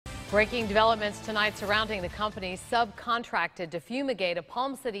Breaking developments tonight surrounding the company subcontracted to fumigate a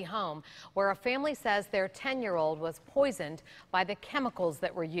Palm City home where a family says their 10-year-old was poisoned by the chemicals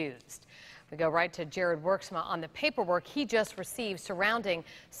that were used. We go right to Jared Worksma on the paperwork he just received surrounding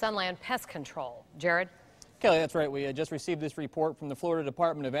Sunland Pest Control. Jared? Kelly, that's right. We just received this report from the Florida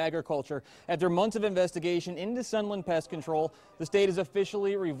Department of Agriculture. After months of investigation into Sunland Pest Control, the state has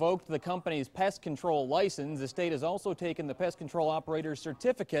officially revoked the company's pest control license. The state has also taken the pest control operator's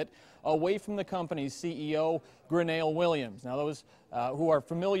certificate away from the company's CEO, Grinnell Williams. Now, those who are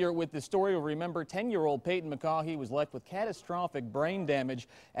familiar with this story will remember 10-year-old Peyton McCaughey was left with catastrophic brain damage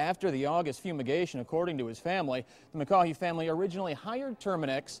after the August fumigation, according to his family. The McCaughey family originally hired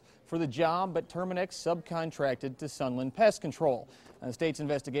Terminix for the job, but Terminix subcontracted to Sunland Pest Control. The state's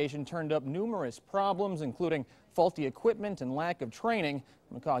investigation turned up numerous problems, including faulty equipment and lack of training.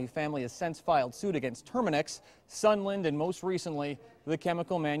 The McCaughey family has since filed suit against Terminix, Sunland, and most recently, the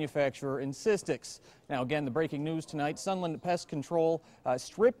chemical manufacturer Insistix. Now, again, the breaking news tonight, Sunland Pest Control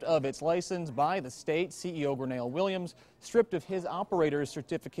stripped of its license by the state. CEO Grinnell Williams stripped of his operator's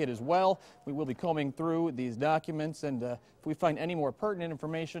certificate as well. We will be combing through these documents, and if we find any more pertinent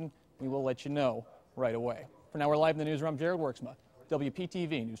information, we will let you know right away. For now, we're live in the newsroom. Jared Worksma,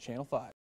 WPTV News Channel 5.